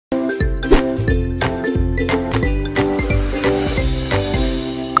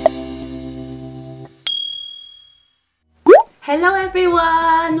Hello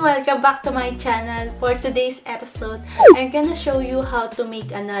everyone! Welcome back to my channel. For today's episode, I'm gonna show you how to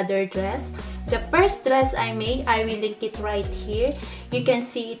make another dress. The first dress I made, I will link it right here. You can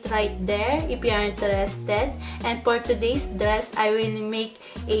see it right there if you are interested. And for today's dress, I will make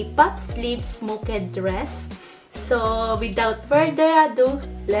a puff sleeve smoked dress. So without further ado,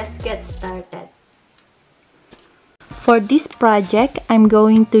 let's get started. For this project, I'm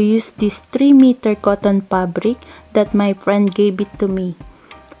going to use this 3-meter cotton fabric that my friend gave it to me.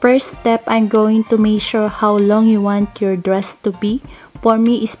 First step, I'm going to measure how long you want your dress to be. For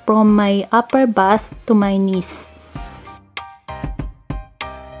me, is from my upper bust to my knees.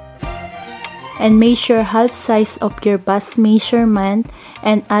 And measure half size of your bust measurement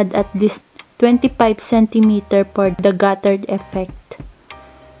and add at least 25 cm for the gathered effect.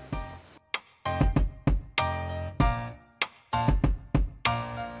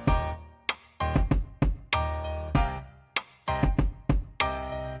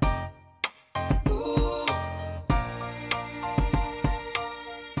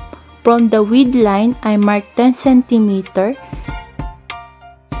 From the width line, I mark 10 cm.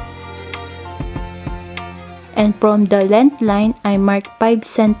 And from the length line, I mark 5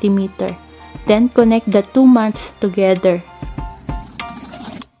 cm. Then connect the two marks together.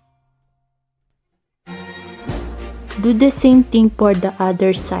 Do the same thing for the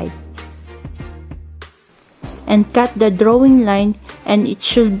other side. And cut the drawing line, and it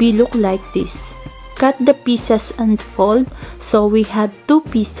should be look like this. Cut the pieces and fold, so we have two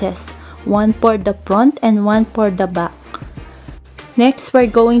pieces, one for the front and one for the back. Next, we're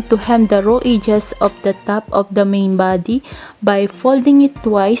going to hem the raw edges of the top of the main body by folding it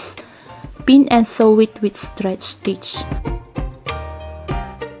twice, pin and sew it with stretch stitch.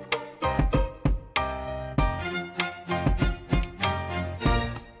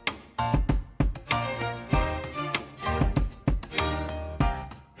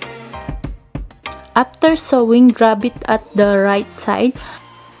 After sewing, grab it at the right side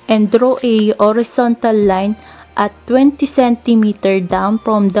and draw a horizontal line at 20 cm down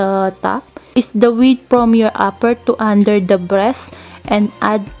from the top. Is the width from your upper to under the breast and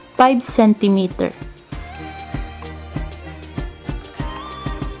add 5 cm.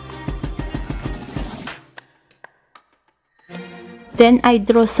 Then I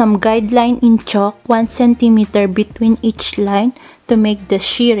draw some guideline in chalk 1 cm between each line to make the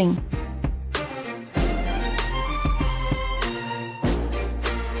shirring.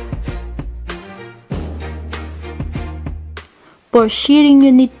 For shirring,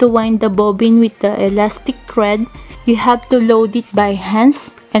 you need to wind the bobbin with the elastic thread. You have to load it by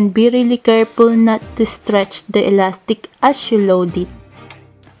hands and be really careful not to stretch the elastic as you load it.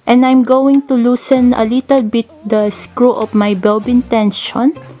 And I'm going to loosen a little bit the screw of my bobbin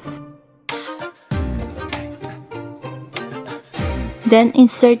tension. Then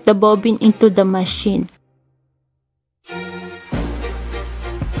insert the bobbin into the machine.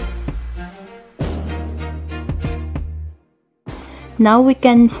 Now we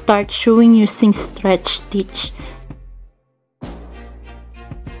can start sewing using stretch stitch.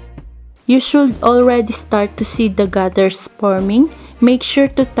 You should already start to see the gathers forming. Make sure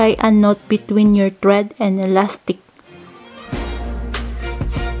to tie a knot between your thread and elastic.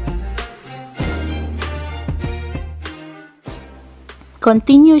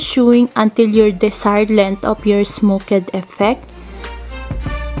 Continue sewing until your desired length of your smoked effect.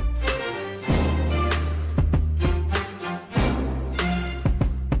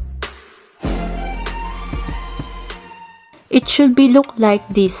 It should be look like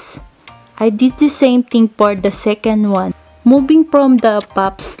this. I did the same thing for the second one. Moving from the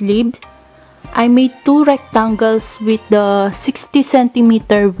puff sleeve, I made two rectangles with the 60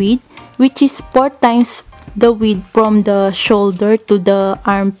 cm width, which is 4 times the width from the shoulder to the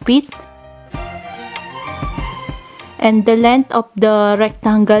armpit. And the length of the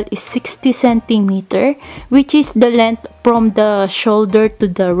rectangle is 60 cm, which is the length from the shoulder to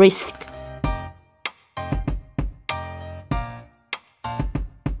the wrist.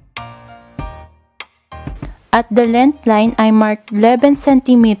 At the length line, I marked 11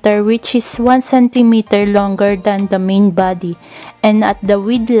 cm, which is 1 cm longer than the main body. And at the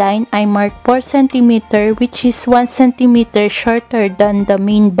width line, I marked 4 cm, which is 1 cm shorter than the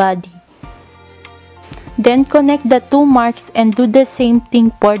main body. Then connect the two marks and do the same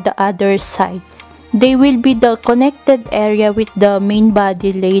thing for the other side. They will be the connected area with the main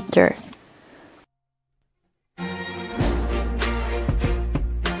body later.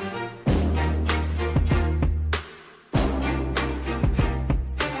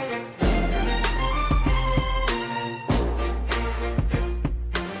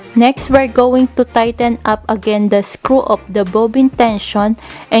 Next, we're going to tighten up again the screw of the bobbin tension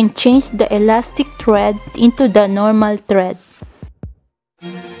and change the elastic thread into the normal thread.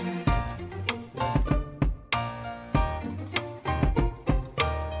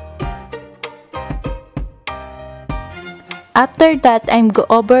 After that, I'm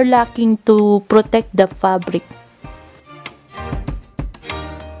overlocking to protect the fabric.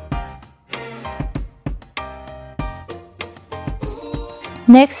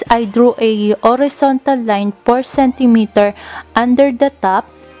 Next, I drew a horizontal line 4 cm under the top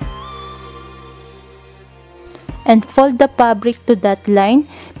and fold the fabric to that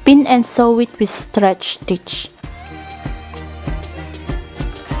line, pin and sew it with stretch stitch.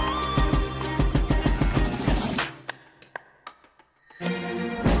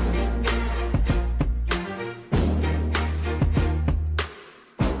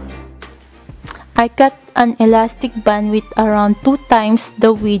 I cut an elastic band with around 2 times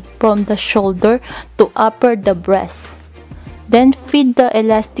the width from the shoulder to upper the breast. Then feed the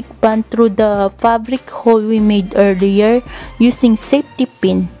elastic band through the fabric hole we made earlier using safety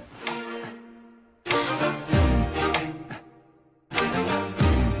pin.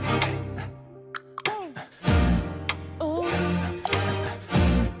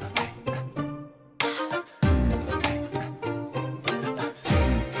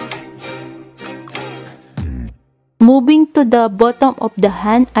 Moving to the bottom of the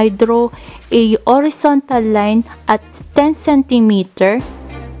hand, I draw a horizontal line at 10 cm.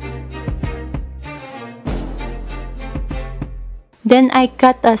 Then I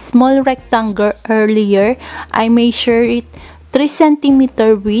cut a small rectangle earlier. I measure it 3 cm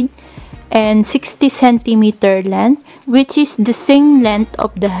width and 60 cm length, which is the same length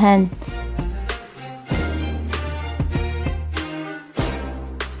of the hand.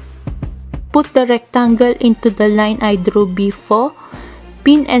 Put the rectangle into the line I drew before,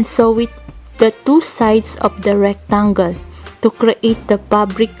 pin and sew it the 2 sides of the rectangle to create the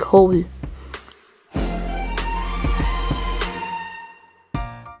fabric hole.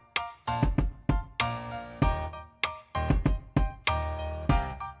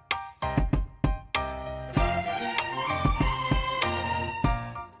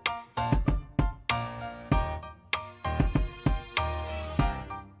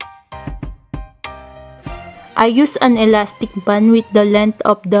 I use an elastic band with the length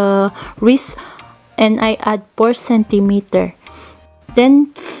of the wrist and I add 4 cm.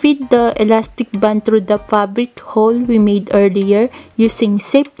 Then feed the elastic band through the fabric hole we made earlier using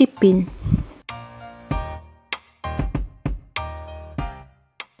safety pin.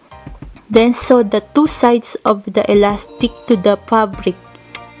 Then sew the 2 sides of the elastic to the fabric.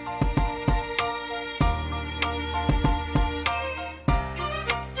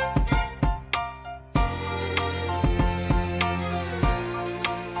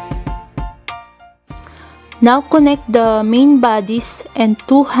 Now connect the main bodies and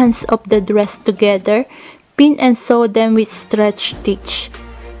 2 hands of the dress together, pin and sew them with stretch stitch.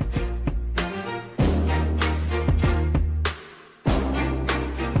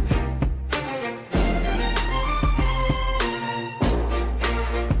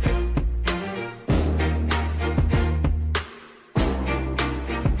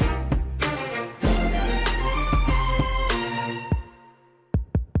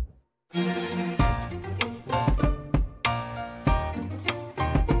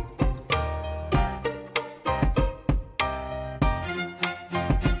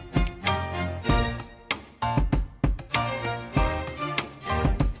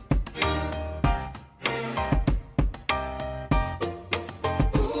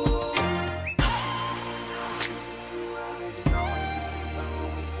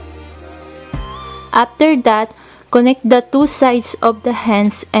 After that, connect the 2 sides of the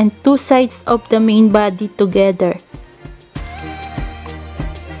hands and 2 sides of the main body together.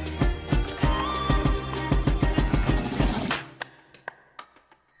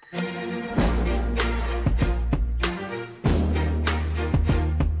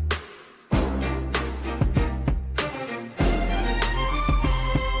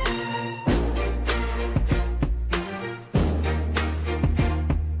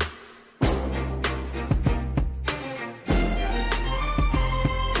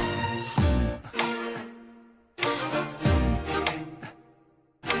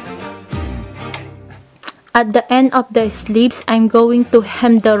 At the end of the sleeves, I'm going to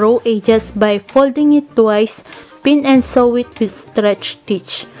hem the raw edges by folding it twice, pin and sew it with stretch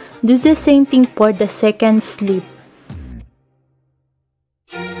stitch. Do the same thing for the second sleeve.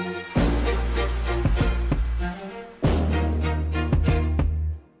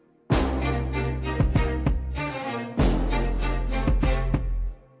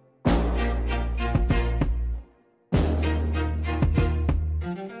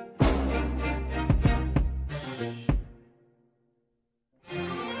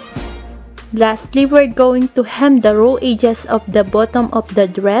 Lastly, we're going to hem the raw edges of the bottom of the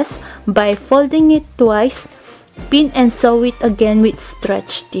dress by folding it twice, pin and sew it again with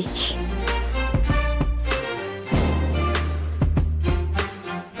stretch stitch.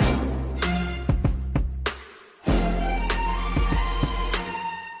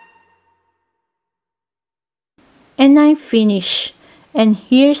 And I'm finished. And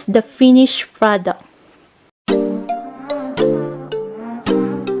here's the finished product.